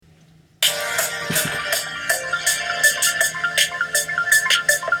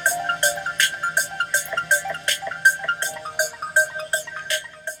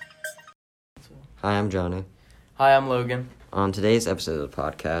I'm Johnny. Hi, I'm Logan. On today's episode of the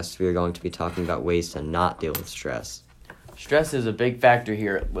podcast, we are going to be talking about ways to not deal with stress. Stress is a big factor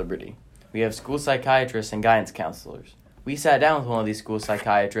here at Liberty. We have school psychiatrists and guidance counselors. We sat down with one of these school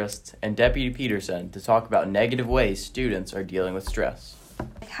psychiatrists and Deputy Peterson to talk about negative ways students are dealing with stress.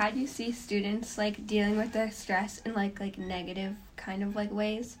 How do you see students dealing with their stress in negative kind of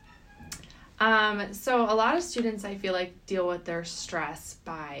ways? So a lot of students, I feel deal with their stress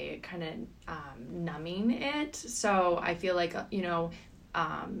by kind of numbing it. So I feel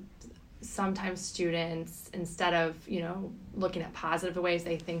sometimes students, instead of, looking at positive ways,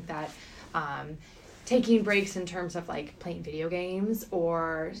 they think that taking breaks in terms of playing video games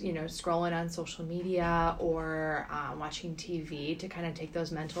or, scrolling on social media or watching TV to kind of take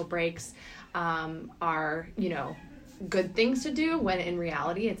those mental breaks are, good things to do, when in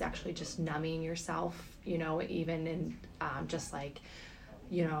reality it's actually just numbing yourself, even in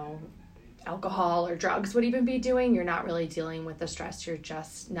alcohol or drugs would even be doing. You're not really dealing with the stress, you're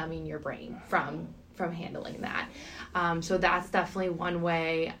just numbing your brain from handling that. So that's definitely one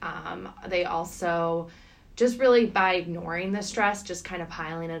way. They also just really by ignoring the stress, just kind of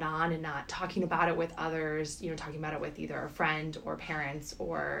piling it on and not talking about it with others, talking about it with either a friend or parents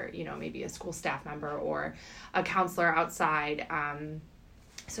or, maybe a school staff member or a counselor outside.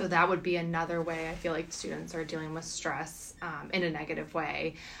 So that would be another way I feel students are dealing with stress in a negative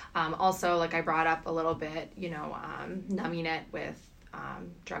way. Also, I brought up a little bit, numbing it with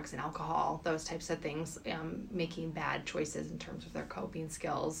drugs and alcohol, those types of things, making bad choices in terms of their coping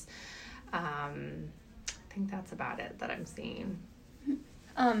skills. I think that's about it that I'm seeing.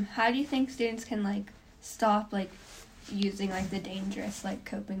 How do you think students can stop using the dangerous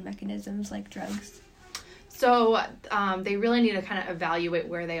coping mechanisms like drugs? So they really need to kind of evaluate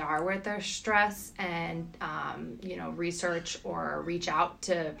where they are with their stress and research or reach out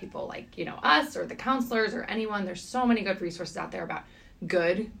to people like us or the counselors or anyone. There's so many good resources out there about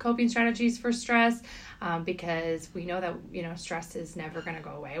good coping strategies for stress, because we know that stress is never going to go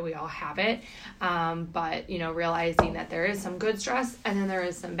away. We all have it, but realizing that there is some good stress and then there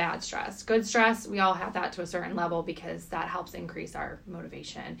is some bad stress. Good stress, we all have that to a certain level because that helps increase our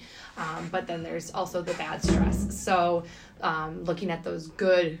motivation, but then there's also the bad stress. So looking at those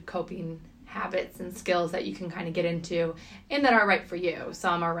good coping habits and skills that you can kind of get into and that are right for you.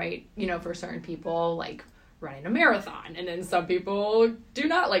 Some are right for certain people, like running a marathon, and then some people do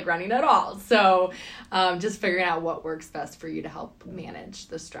not like running at all. So just figuring out what works best for you to help manage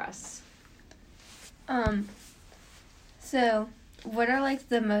the stress. So what are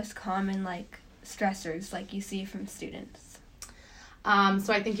the most common stressors you see from students?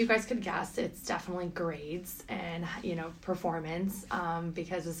 So I think you guys could guess it's definitely grades and, performance,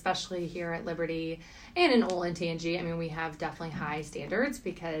 because especially here at Liberty and in Olentangy, we have definitely high standards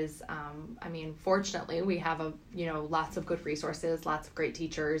because, fortunately we have lots of good resources, lots of great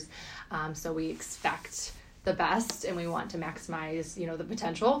teachers. So we expect the best and we want to maximize, the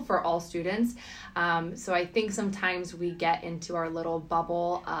potential for all students. So I think sometimes we get into our little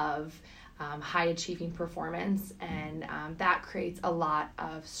bubble of high achieving performance, and that creates a lot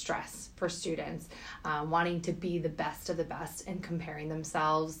of stress for students, wanting to be the best of the best and comparing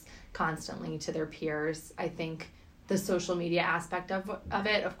themselves constantly to their peers. I think the social media aspect of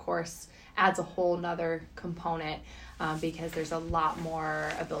it, of course, adds a whole nother component, because there's a lot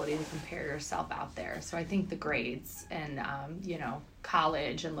more ability to compare yourself out there. So I think the grades and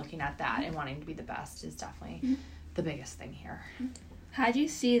college and looking at that and wanting to be the best is definitely the biggest thing here. How do you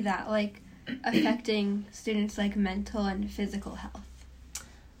see that affecting students' mental and physical health?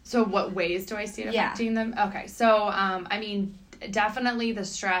 So what ways do I see it affecting them? Okay, so definitely the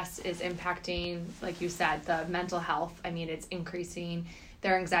stress is impacting, like you said, the mental health. It's increasing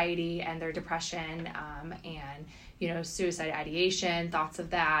their anxiety and their depression, and suicide ideation, thoughts of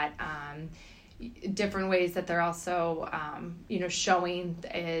that. Different ways that they're also showing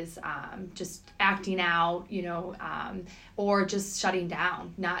is just acting out, or just shutting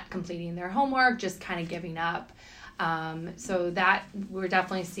down, not completing their homework, just kind of giving up. So that we're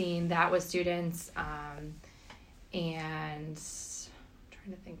definitely seeing that with students, and I'm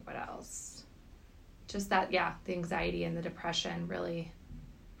trying to think what else. Just that, the anxiety and the depression really,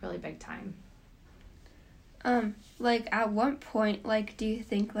 really big time. At what point, do you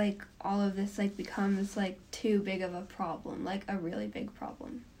think, all of this, becomes, too big of a problem, a really big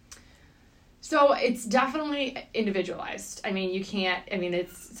problem? So it's definitely individualized. You can't,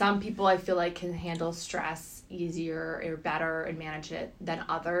 it's some people I feel can handle stress, easier or better and manage it than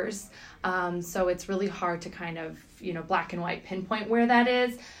others. So it's really hard to kind of, black and white pinpoint where that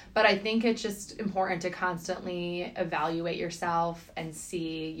is. But I think it's just important to constantly evaluate yourself and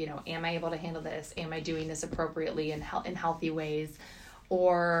see, am I able to handle this? Am I doing this appropriately in healthy ways?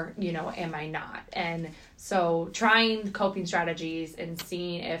 Or, am I not? And so trying coping strategies and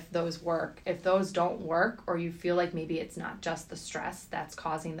seeing if those work. If those don't work, or you feel like maybe it's not just the stress that's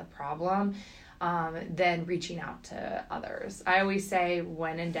causing the problem, then reaching out to others. I always say,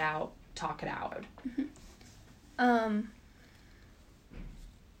 when in doubt, talk it out.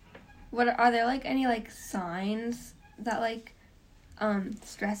 What are there any signs that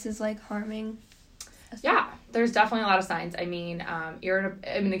stress is harming? Yeah, there's definitely a lot of signs. I mean,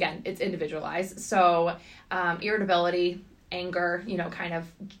 again, it's individualized. So, irritability, anger, kind of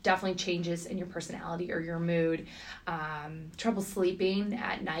definitely changes in your personality or your mood. Trouble sleeping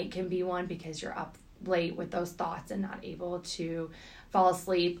at night can be one because you're up late with those thoughts and not able to fall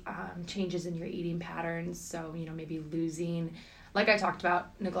asleep. Changes in your eating patterns. So, maybe losing, like I talked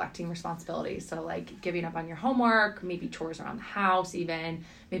about, neglecting responsibilities. So, giving up on your homework, maybe chores around the house even,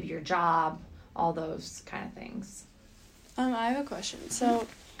 maybe your job, all those kind of things. I have a question. So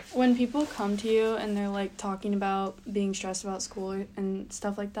when people come to you and they're talking about being stressed about school and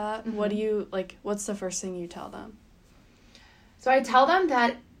stuff like that, mm-hmm. what do you what's the first thing you tell them? So I tell them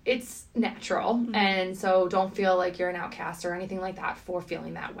that it's natural, mm-hmm. and so don't feel like you're an outcast or anything like that for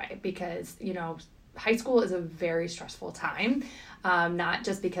feeling that way, because high school is a very stressful time, not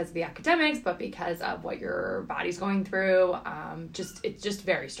just because of the academics, but because of what your body's going through. It's just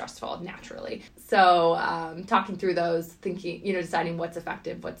very stressful naturally. So talking through those, thinking, deciding what's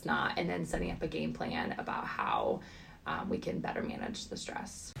effective, what's not, and then setting up a game plan about how we can better manage the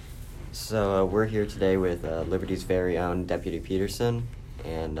stress. So we're here today with Liberty's very own Deputy Peterson,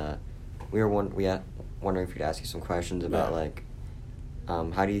 and we wondering if we could ask you some questions about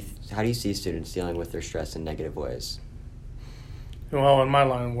how do you see students dealing with their stress in negative ways? Well, in my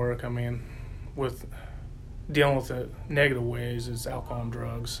line of work, with dealing with the negative ways is alcohol and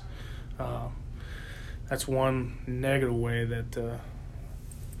drugs. That's one negative way that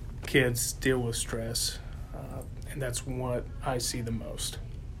kids deal with stress, and that's what I see the most.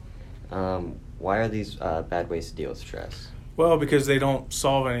 Why are these bad ways to deal with stress? Well, because they don't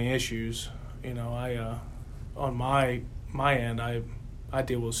solve any issues. On my end, I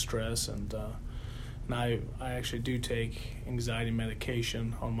deal with stress, and I actually do take anxiety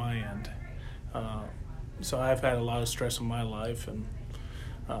medication on my end. So I've had a lot of stress in my life, and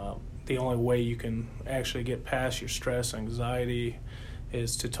the only way you can actually get past your stress and anxiety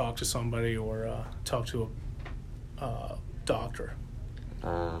is to talk to somebody or talk to a doctor.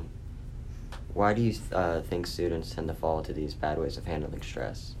 Why do you think students tend to fall into these bad ways of handling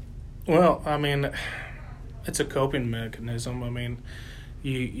stress? Well, it's a coping mechanism.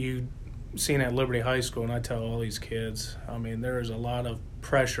 You seen at Liberty High School, and I tell all these kids, there is a lot of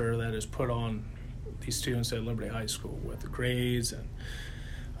pressure that is put on these students at Liberty High School with the grades and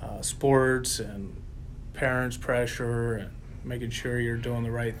sports and parents' pressure and making sure you're doing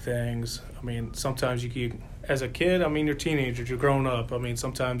the right things. Sometimes as a kid, you're teenagers, you're grown up.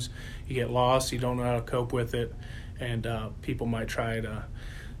 Sometimes you get lost, you don't know how to cope with it, and people might try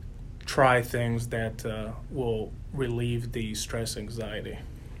things that will relieve the stress anxiety.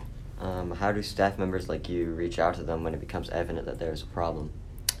 How do staff members like you reach out to them when it becomes evident that there's a problem?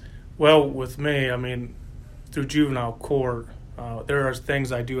 Well, with me, through juvenile court, there are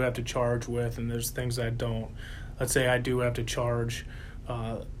things I do have to charge with, and there's things I don't. Let's say I do have to charge.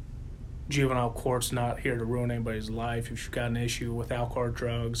 Juvenile court's not here to ruin anybody's life. If you've got an issue with alcohol or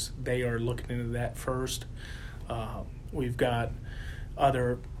drugs, they are looking into that first. We've got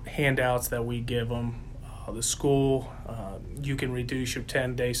other handouts that we give them. The school, you can reduce your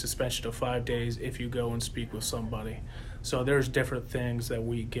 10-day suspension to 5 days if you go and speak with somebody. So there's different things that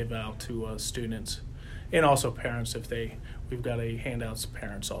we give out to students, and also parents we've got a handouts to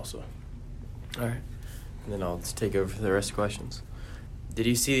parents also. All right. And then I'll just take over for the rest of the questions. Did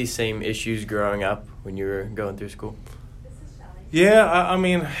you see these same issues growing up when you were going through school? Yeah,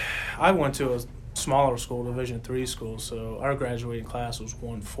 I went to a smaller school, Division III school, so our graduating class was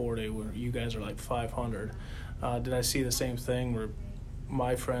 140, where you guys are 500. Did I see the same thing where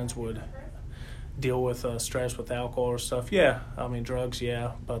my friends would deal with stress with alcohol or stuff? Yeah, drugs,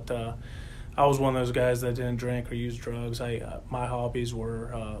 yeah, but I was one of those guys that didn't drink or use drugs. My hobbies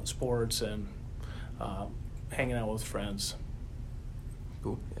were sports and hanging out with friends.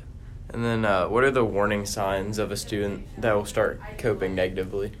 Cool. Yeah. And then what are the warning signs of a student that will start coping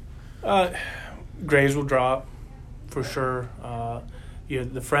negatively? Grades will drop, for sure.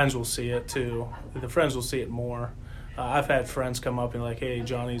 the friends will see it too. The friends will see it more. I've had friends come up and like, hey,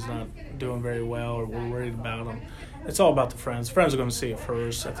 Johnny's not doing very well, or we're worried about him. It's all about the friends. Friends are going to see it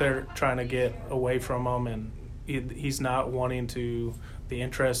first. If they're trying to get away from him and he's not wanting to, the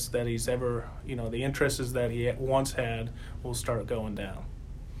interests that he's ever, the interests that he once had will start going down.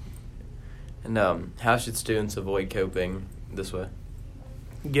 And how should students avoid coping this way?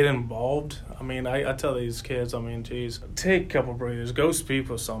 Get involved. I mean, I tell these kids, geez, take a couple breathers, go speak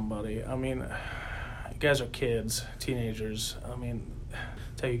with somebody. I mean, you guys are kids, teenagers.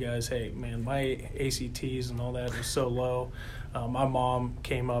 Tell you guys, hey, man, my ACTs and all that was so low. My mom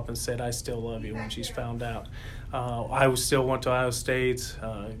came up and said, I still love you when she's found out. I still went to Ohio State,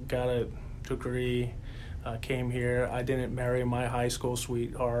 got a degree, came here. I didn't marry my high school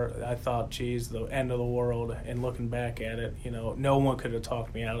sweetheart. I thought, geez, the end of the world. And looking back at it, no one could have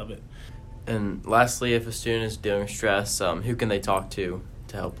talked me out of it. And lastly, if a student is dealing with stress, who can they talk to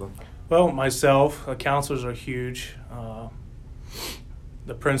help them? Well, myself. Counselors are huge.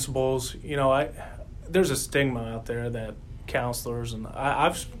 The principals. There's a stigma out there that counselors, and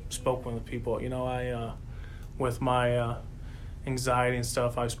I've spoken with people. With my anxiety and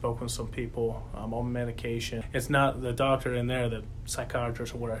stuff, I've spoken with some people on medication. It's not the doctor in there, the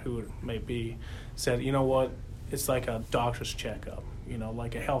psychiatrist or whatever, who it may be, said, you know what, it's like a doctor's checkup,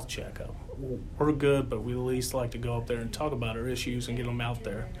 like a health checkup. We're good, but we at least like to go up there and talk about our issues and get them out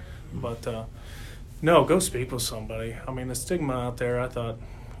there. But no, go speak with somebody. The stigma out there, I thought,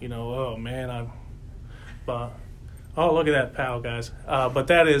 oh man, oh, look at that pal, guys. But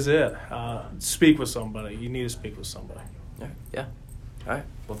that is it. Speak with somebody. You need to speak with somebody. Yeah. All right.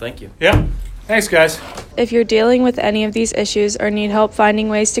 Well, thank you. Yeah. Thanks, guys. If you're dealing with any of these issues or need help finding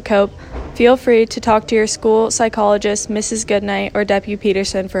ways to cope, feel free to talk to your school psychologist, Mrs. Goodnight, or Deputy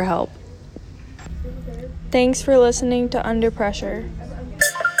Peterson for help. Thanks for listening to Under Pressure.